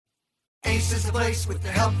Ace is the place with the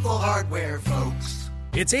helpful hardware, folks.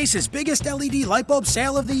 It's Ace's biggest LED light bulb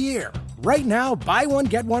sale of the year. Right now, buy one,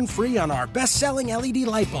 get one free on our best-selling LED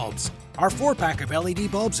light bulbs. Our 4-pack of LED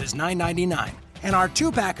bulbs is $9.99, and our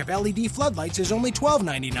 2-pack of LED floodlights is only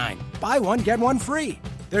 $12.99. Buy one, get one free.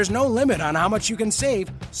 There's no limit on how much you can save,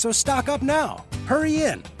 so stock up now. Hurry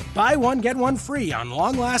in. Buy one, get one free on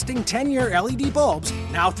long-lasting 10-year LED bulbs,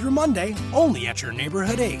 now through Monday, only at your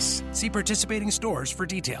neighborhood Ace. See participating stores for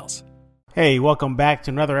details. Hey, welcome back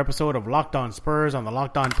to another episode of Locked On Spurs on the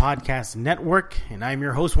Locked On Podcast Network. And I'm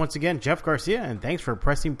your host once again, Jeff Garcia, and thanks for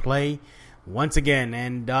pressing play once again.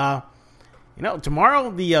 And,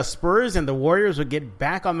 tomorrow the Spurs and the Warriors will get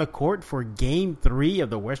back on the court for Game 3 of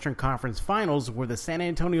the Western Conference Finals, where the San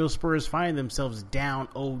Antonio Spurs find themselves down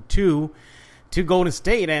 0-2 to Golden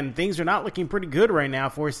State. And things are not looking pretty good right now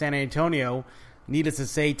for San Antonio. Needless to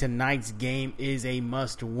say, tonight's game is a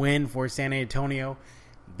must-win for San Antonio.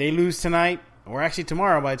 They lose tonight, or actually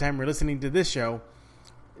tomorrow by the time we're listening to this show,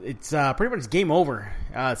 it's pretty much game over.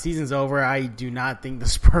 Season's over. I do not think the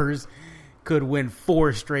Spurs could win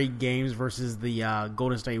 4 straight games versus the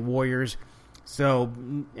Golden State Warriors. So,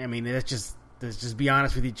 I mean, let's just be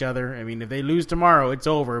honest with each other. I mean, if they lose tomorrow, it's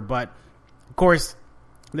over. But, of course,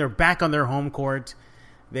 they're back on their home court.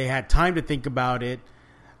 They had time to think about it,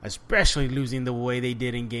 especially losing the way they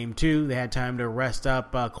did in Game 2. They had time to rest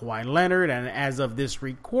up Kawhi Leonard, and as of this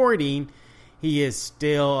recording, he is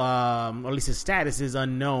still, at least his status is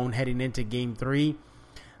unknown heading into Game 3.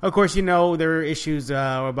 Of course, there are issues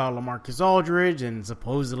about LaMarcus Aldridge, and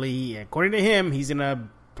supposedly, according to him, he's going to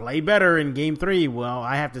play better in Game 3. Well,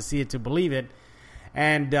 I have to see it to believe it.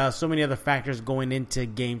 And so many other factors going into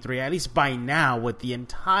Game 3, at least by now, with the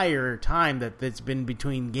entire time that it's been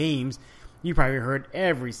between games. You probably heard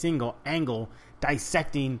every single angle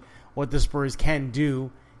dissecting what the Spurs can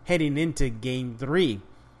do heading into Game 3.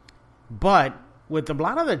 But with a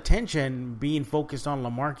lot of the attention being focused on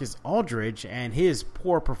LaMarcus Aldridge and his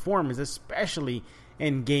poor performance, especially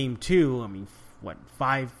in Game 2, I mean,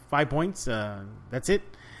 five points? That's it?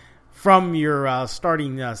 From your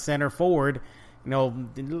starting center forward,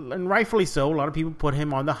 and rightfully so. A lot of people put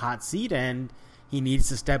him on the hot seat, and he needs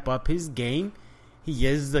to step up his game. He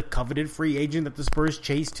is the coveted free agent that the Spurs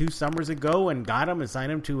chased 2 summers ago and got him and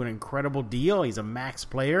signed him to an incredible deal. He's a max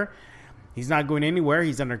player. He's not going anywhere.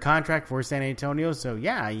 He's under contract for San Antonio. So,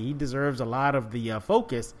 yeah, he deserves a lot of the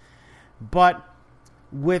focus. But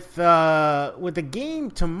with the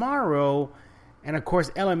game tomorrow, and, of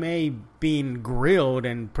course, LMA being grilled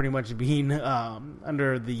and pretty much being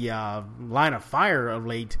under the line of fire of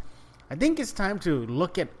late, I think it's time to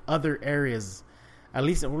look at other areas. At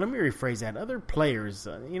least, let me rephrase that. Other players,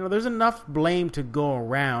 there's enough blame to go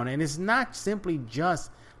around. And it's not simply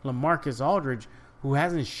just LaMarcus Aldridge who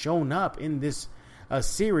hasn't shown up in this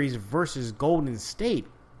series versus Golden State.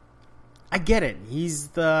 I get it.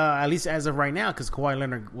 He's at least as of right now, because Kawhi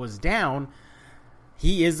Leonard was down,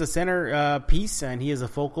 he is the center piece, and he is a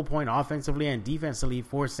focal point offensively and defensively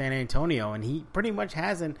for San Antonio. And he pretty much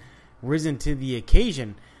hasn't risen to the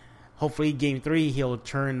occasion. Hopefully, Game 3, he'll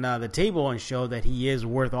turn the table and show that he is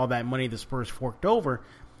worth all that money the Spurs forked over.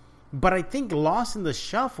 But I think lost in the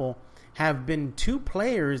shuffle have been 2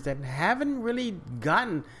 players that haven't really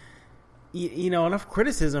gotten enough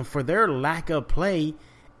criticism for their lack of play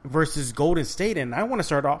versus Golden State. And I want to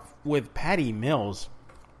start off with Patty Mills.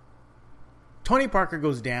 Tony Parker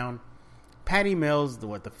goes down. Patty Mills, the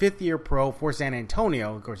 5th-year pro for San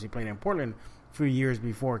Antonio. Of course, he played in Portland a few years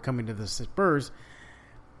before coming to the Spurs.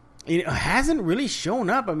 It hasn't really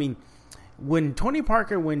shown up. I mean, when Tony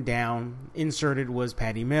Parker went down, inserted was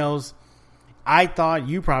Patty Mills.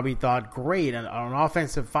 You probably thought, great, an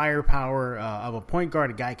offensive firepower of a point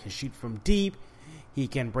guard. A guy can shoot from deep. He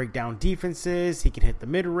can break down defenses. He can hit the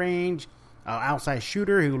mid-range. Outside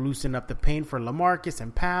shooter who loosened up the paint for LaMarcus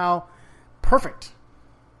and Powell. Perfect.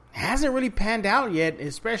 Hasn't really panned out yet,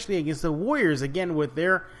 especially against the Warriors. Again, with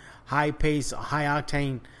their high-pace,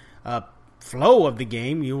 high-octane flow of the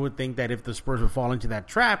game, you would think that if the Spurs would fall into that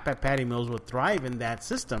trap, that Patty Mills would thrive in that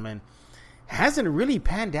system, and hasn't really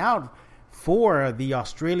panned out for the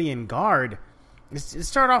Australian guard. Let's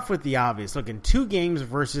start off with the obvious. Look, in 2 games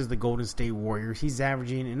versus the Golden State Warriors, he's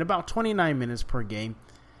averaging in about 29 minutes per game,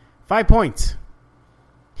 5 points.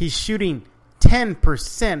 He's shooting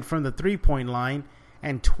 10% from the three-point line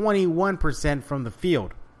and 21% from the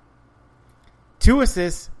field. 2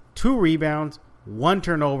 assists, 2 rebounds, 1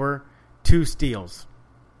 turnover, 2 steals.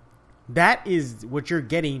 That is what you're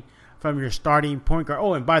getting from your starting point guard.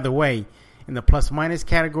 Oh, and by the way, in the plus-minus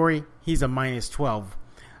category, he's a minus 12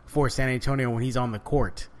 for San Antonio when he's on the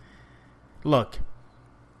court. Look,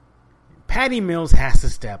 Patty Mills has to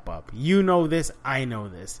step up. You know this. I know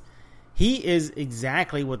this. He is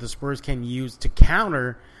exactly what the Spurs can use to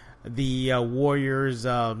counter the Warriors'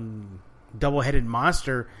 double-headed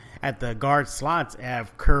monster at the guard slots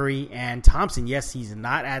of Curry and Thompson. Yes, he's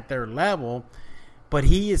not at their level, but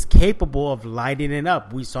he is capable of lighting it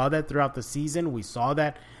up. We saw that throughout the season. We saw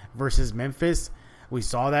that versus Memphis. We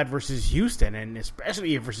saw that versus Houston. And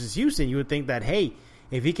especially versus Houston, you would think that, hey,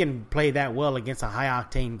 if he can play that well against a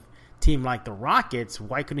high-octane team like the Rockets,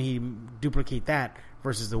 why couldn't he duplicate that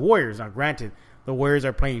versus the Warriors? Now, granted, the Warriors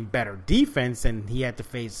are playing better defense than he had to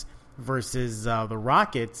face versus the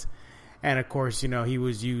Rockets. And, of course, he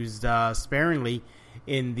was used sparingly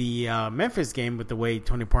in the Memphis game with the way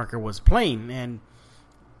Tony Parker was playing. And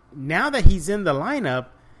now that he's in the lineup,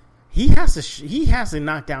 he has to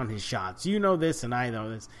knock down his shots. You know this, and I know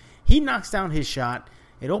this. He knocks down his shot.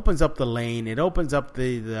 It opens up the lane. It opens up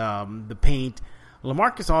the paint.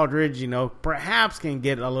 LaMarcus Aldridge, perhaps can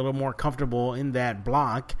get a little more comfortable in that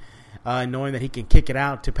block, knowing that he can kick it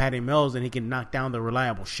out to Patty Mills and he can knock down the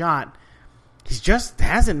reliable shot. He just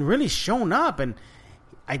hasn't really shown up, and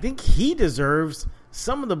I think he deserves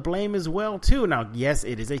some of the blame as well, too. Now, yes,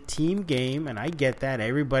 it is a team game, and I get that.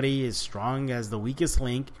 Everybody is strong as the weakest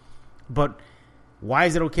link, but why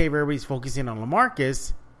is it okay if everybody's focusing on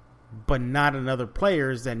LaMarcus, but not on other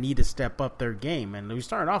players that need to step up their game? And we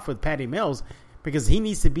started off with Patty Mills because he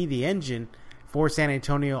needs to be the engine for San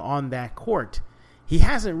Antonio on that court. He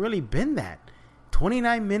hasn't really been that.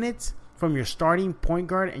 29 minutes from your starting point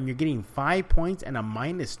guard and you're getting 5 points and a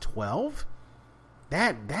minus 12?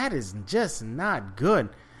 That is just not good,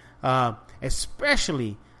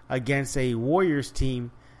 especially against a Warriors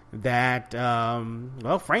team that,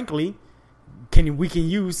 frankly, we can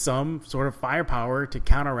use some sort of firepower to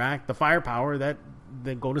counteract the firepower that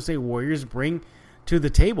the Golden State Warriors bring to the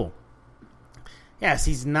table. Yes,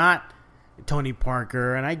 he's not Tony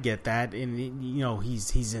Parker, and I get that. And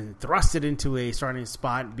he's thrusted into a starting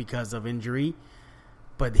spot because of injury,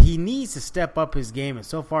 but he needs to step up his game, and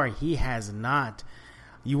so far he has not.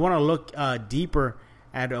 You want to look deeper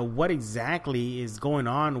at what exactly is going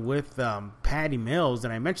on with Patty Mills,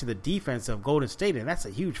 and I mentioned the defense of Golden State, and that's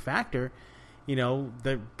a huge factor.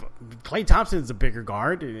 Klay Thompson's a bigger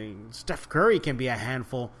guard. Steph Curry can be a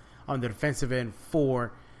handful on the defensive end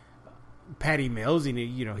for Patty Mills.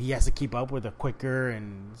 He has to keep up with a quicker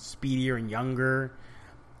and speedier and younger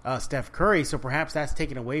Steph Curry, so perhaps that's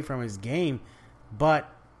taken away from his game. But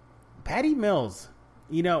Patty Mills,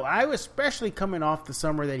 I was especially coming off the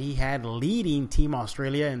summer that he had leading Team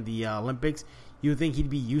Australia in the Olympics. You would think he'd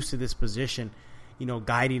be used to this position,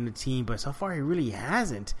 guiding the team, but so far he really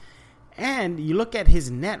hasn't. And you look at his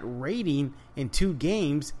net rating in 2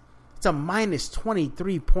 games, it's a minus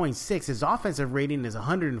 23.6. His offensive rating is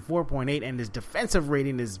 104.8, and his defensive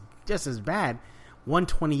rating is just as bad,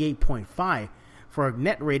 128.5, for a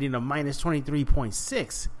net rating of minus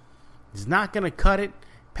 23.6. He's not going to cut it.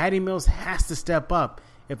 Patty Mills has to step up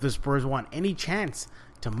if the Spurs want any chance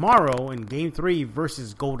tomorrow in Game 3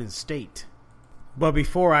 versus Golden State. But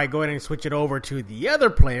before I go ahead and switch it over to the other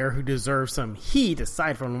player who deserves some heat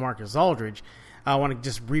aside from LaMarcus Aldridge, I want to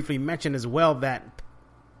just briefly mention as well that,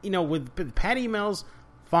 with Patty Mills,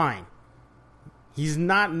 fine. He's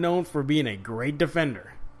not known for being a great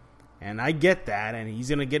defender. And I get that, and he's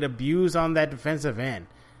going to get abused on that defensive end.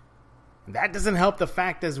 That doesn't help the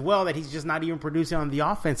fact as well that he's just not even producing on the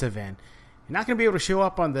offensive end. You're not going to be able to show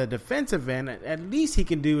up on the defensive end. At least he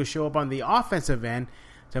can do is show up on the offensive end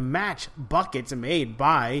to match buckets made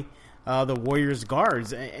by the Warriors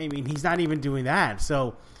guards. I mean, he's not even doing that.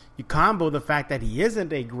 So you combo the fact that he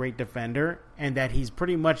isn't a great defender and that he's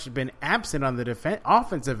pretty much been absent on the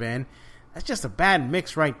offensive end. That's just a bad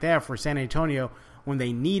mix right there for San Antonio when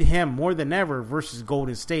they need him more than ever versus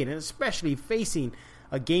Golden State, and especially facing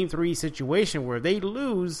a Game 3 situation where they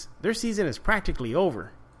lose, their season is practically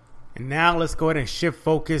over. And now let's go ahead and shift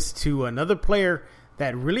focus to another player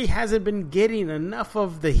that really hasn't been getting enough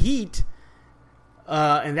of the heat,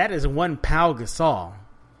 and that is one Pau Gasol.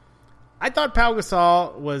 I thought Pau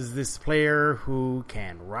Gasol was this player who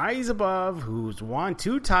can rise above, who's won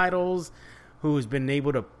 2 titles, who's been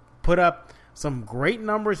able to put up some great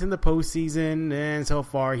numbers in the postseason, and so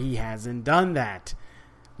far he hasn't done that.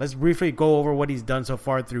 Let's briefly go over what he's done so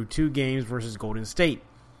far through 2 games versus Golden State.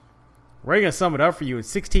 We're going to sum it up for you. In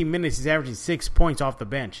 16 minutes, he's averaging 6 points off the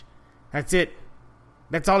bench. That's it.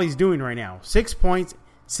 That's all he's doing right now. 6 points,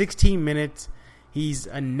 16 minutes. He's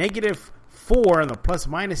a -4 in the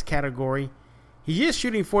plus-minus category. He is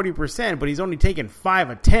shooting 40%, but he's only taken 5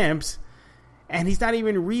 attempts. And he's not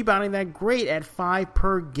even rebounding that great at 5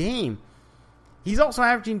 per game. He's also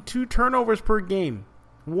averaging 2 turnovers per game.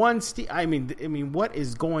 I mean, what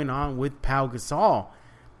is going on with Pau Gasol?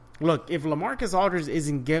 Look, if LaMarcus Aldridge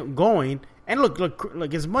isn't going, and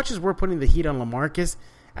look, as much as we're putting the heat on LaMarcus,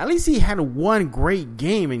 at least he had one great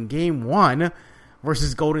game in Game 1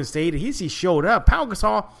 versus Golden State. He showed up. Pau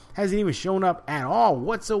Gasol hasn't even shown up at all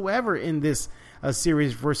whatsoever in this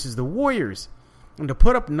series versus the Warriors. And to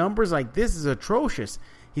put up numbers like this is atrocious.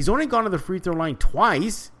 He's only gone to the free throw line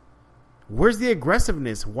twice. Where's the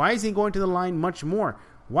aggressiveness? Why is he going to the line much more?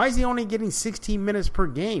 Why is he only getting 16 minutes per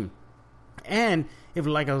game? And if,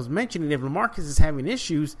 like I was mentioning, if LaMarcus is having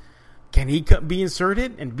issues, can he be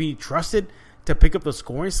inserted and be trusted to pick up the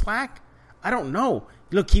scoring slack? I don't know.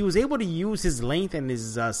 Look, he was able to use his length and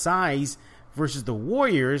his size versus the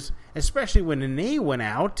Warriors, especially when Nene went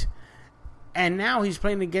out. And now he's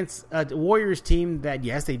playing against a Warriors team that,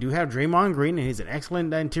 yes, they do have Draymond Green, and he's an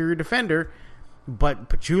excellent interior defender. But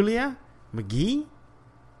Pachulia, McGee,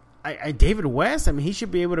 David West, I mean, he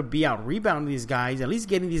should be able to be out rebounding these guys, at least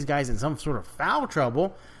getting these guys in some sort of foul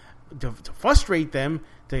trouble to frustrate them,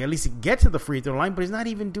 to at least get to the free throw line. But he's not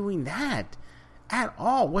even doing that at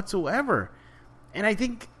all whatsoever. And I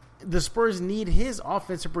think the Spurs need his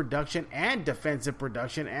offensive production and defensive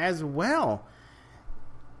production as well.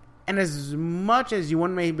 And as much as you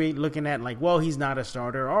want to be looking at like, well, he's not a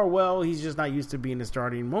starter, or well, he's just not used to being in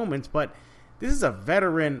starting moments, but this is a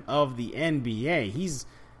veteran of the NBA. He's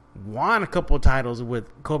won a couple of titles with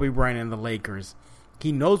Kobe Bryant and the Lakers.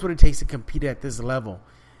 He knows what it takes to compete at this level.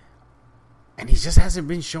 And he just hasn't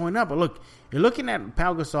been showing up. But look, you're looking at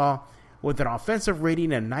Pau Gasol with an offensive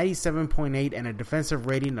rating of 97.8 and a defensive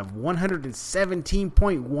rating of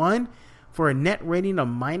 117.1 for a net rating of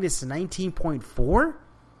minus 19.4.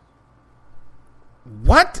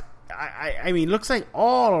 What? I mean, looks like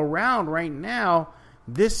all around right now,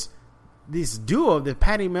 this duo, the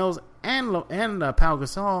Patty Mills and Pau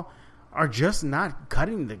Gasol, are just not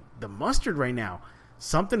cutting the mustard right now.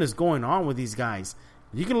 Something is going on with these guys.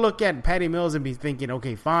 You can look at Patty Mills and be thinking,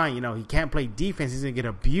 okay, fine, he can't play defense. He's going to get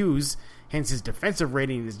abused. Hence, his defensive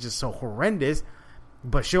rating is just so horrendous.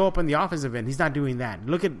 But show up on the offensive end, he's not doing that.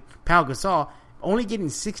 Look at Pau Gasol, only getting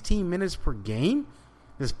 16 minutes per game.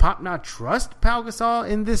 Does Pop not trust Pau Gasol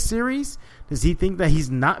in this series? Does he think that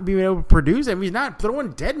he's not being able to produce? I mean, he's not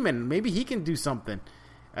throwing Dedmon. Maybe he can do something.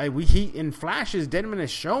 In flashes, Dedmon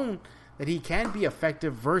has shown that he can be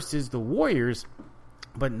effective versus the Warriors.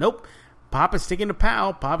 But nope, Pop is sticking to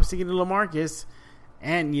Pau. Pop is sticking to LaMarcus.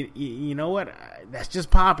 And you know what? That's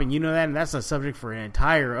just Pop, and you know that, and that's a subject for an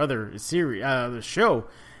entire other series, the show.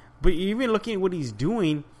 But even looking at what he's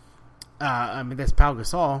doing, that's Pau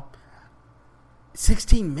Gasol.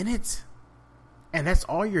 16 minutes, and that's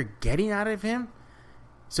all you're getting out of him.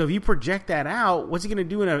 So if you project that out, what's he going to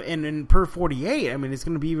do in per 48? I mean, it's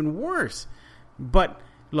going to be even worse. But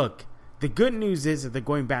look, the good news is that they're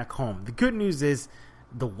going back home. The good news is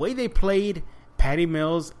the way they played Patty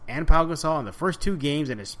Mills and Pau Gasol in the first two games,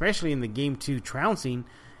 and especially in the Game 2 trouncing,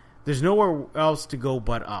 there's nowhere else to go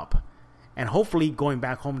but up. And hopefully going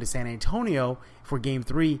back home to San Antonio for Game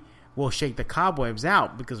 3 will shake the cobwebs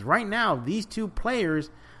out, because right now these two players,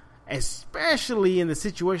 especially in the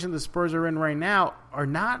situation the Spurs are in right now, are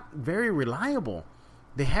not very reliable.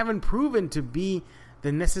 They haven't proven to be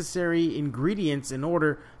the necessary ingredients in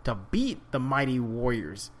order to beat the mighty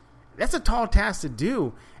Warriors. That's a tall task to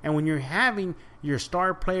do, and when you're having your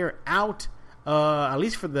star player out, at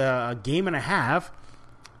least for the game and a half,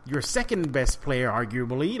 your second best player,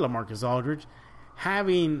 arguably, LaMarcus Aldridge,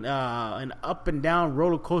 having an up and down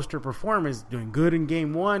roller coaster performance, doing good in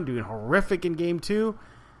Game 1, doing horrific in Game 2.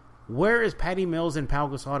 Where is Patty Mills and Pau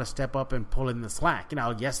Gasol to step up and pull in the slack?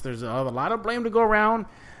 Yes, there's a lot of blame to go around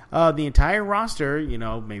the entire roster.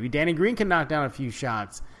 Maybe Danny Green can knock down a few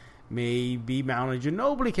shots. Maybe Mount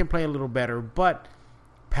Ginobili can play a little better. But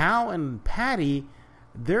Pau and Patty,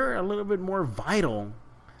 they're a little bit more vital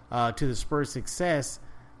to the Spurs' success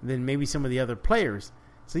than maybe some of the other players.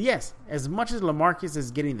 So yes, as much as LaMarcus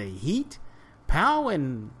is getting the heat, Pau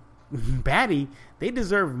and Patty, they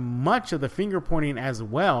deserve much of the finger pointing as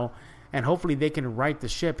well, and hopefully they can right the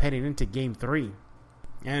ship heading into Game 3.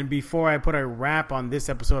 And before I put a wrap on this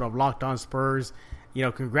episode of Locked On Spurs,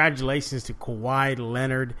 congratulations to Kawhi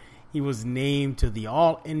Leonard. He was named to the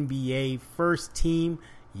All-NBA first team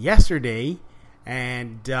yesterday,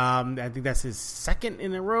 and I think that's his second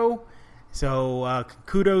in a row. So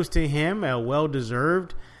kudos to him,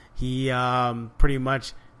 well-deserved. He pretty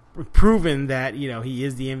much proven that, he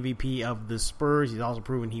is the MVP of the Spurs. He's also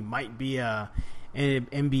proven he might be an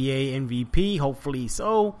NBA MVP, hopefully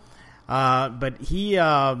so. But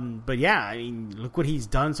yeah, look what he's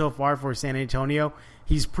done so far for San Antonio.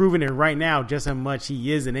 He's proven it right now just how much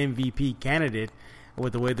he is an MVP candidate.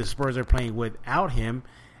 with the way the Spurs are playing without him.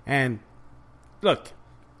 And look,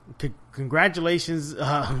 congratulations,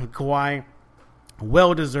 Kawhi.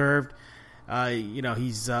 Well deserved.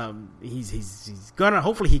 He's gonna,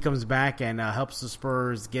 hopefully he comes back and helps the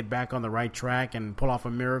Spurs get back on the right track and pull off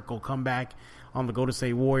a miracle comeback on the Golden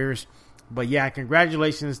State Warriors. But yeah,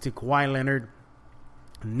 congratulations to Kawhi Leonard,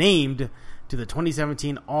 named to the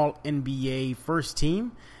 2017 All-NBA first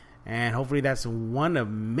team. And hopefully that's one of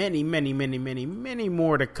many, many, many, many, many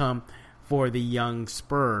more to come for the young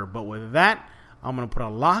Spur. But with that, I'm going to put a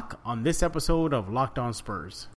lock on this episode of Locked On Spurs.